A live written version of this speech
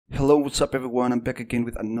Hello, what's up everyone? I'm back again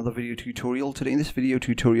with another video tutorial. Today in this video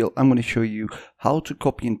tutorial I'm going to show you how to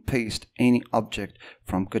copy and paste any object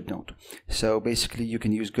from Goodnote. So basically you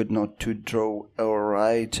can use Goodnote to draw or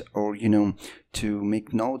write or to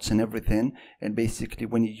make notes and everything. And basically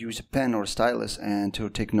when you use a pen or a stylus and to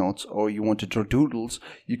take notes, or you want to draw doodles,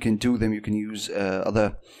 you can do them. You can use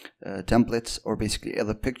other templates or basically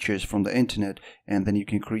other pictures from the internet, and then you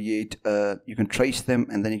can create you can trace them,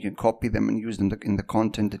 and then you can copy them and use them in the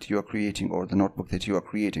content that you are creating or the notebook that you are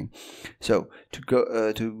creating. So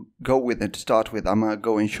to go with and to start with, I'm gonna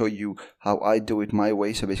go and show you how I do it my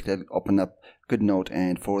way. So basically I'll open up Goodnote,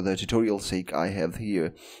 and for the tutorial sake I have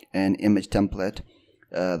here an image template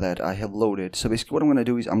that I have loaded. So basically what I'm going to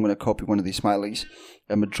do is I'm going to copy one of these smileys.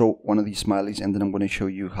 I'm going to draw one of these smileys, and then I'm going to show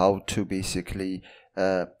you how to basically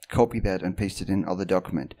copy that and paste it in other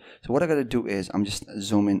document. So what I got to do is I'm just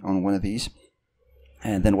zoom in on one of these,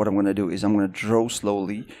 and then what I'm going to do is I'm going to draw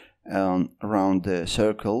slowly around the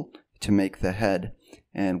circle to make the head.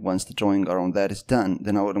 And once the drawing around that is done,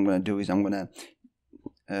 then what I'm going to do is I'm going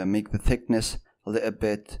to make the thickness a little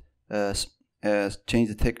bit, change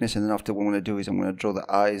the thickness, and then after what I'm going to do is I'm going to draw the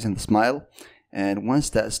eyes and the smile. And once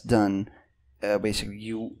that's done, basically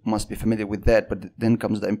you must be familiar with that, but then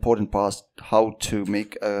comes the important part, how to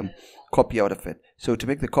make a copy out of it. So to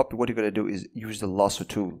make the copy, what you're going to do is use the lasso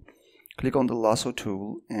tool. Click on the lasso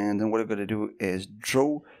tool, and then what you're going to do is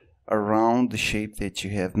draw around the shape that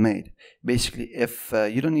you have made. Basically, if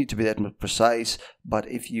you don't need to be that much precise, but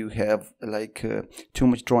if you have like too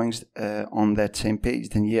much drawings on that same page,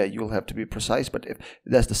 then yeah, you'll have to be precise. But if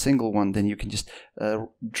that's the single one, then you can just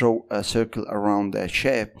draw a circle around that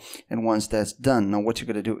shape. And once that's done, now what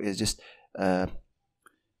you're going to do is just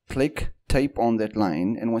tape on that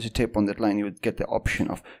line, and once you tape on that line, you would get the option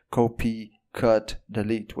of copy, cut,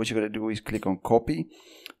 delete. What you're going to do is click on copy,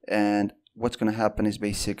 and what's going to happen is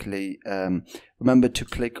basically remember to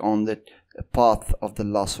click on the path of the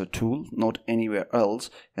lasso tool, not anywhere else.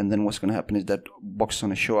 And then what's going to happen is that box is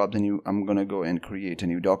going to show up. Then I'm going to go and create a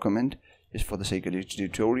new document just for the sake of the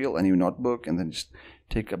tutorial, a new notebook, and then just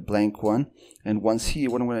take a blank one. And once here,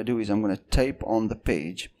 what I'm going to do is I'm going to tape on the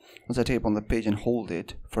page. Once I tape on the page and hold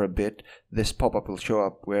it for a bit, this pop-up will show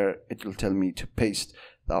up where it will tell me to paste.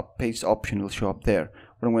 The paste option will show up there.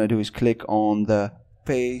 What I'm going to do is click on the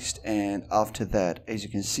paste, and after that, as you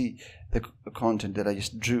can see, the content that I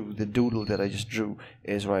just drew, the doodle that I just drew,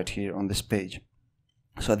 is right here on this page.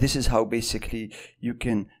 So this is how basically you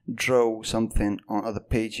can draw something on other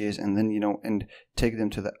pages, and then and take them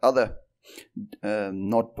to the other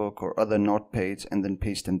notebook or other note page, and then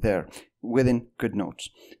paste them there within Goodnotes.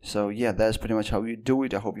 So yeah, that's pretty much how you do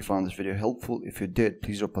it. I hope you found this video helpful. If you did,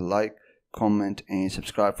 please drop a like, comment, and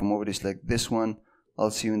subscribe for more videos like this one. I'll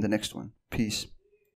see you in the next one. Peace.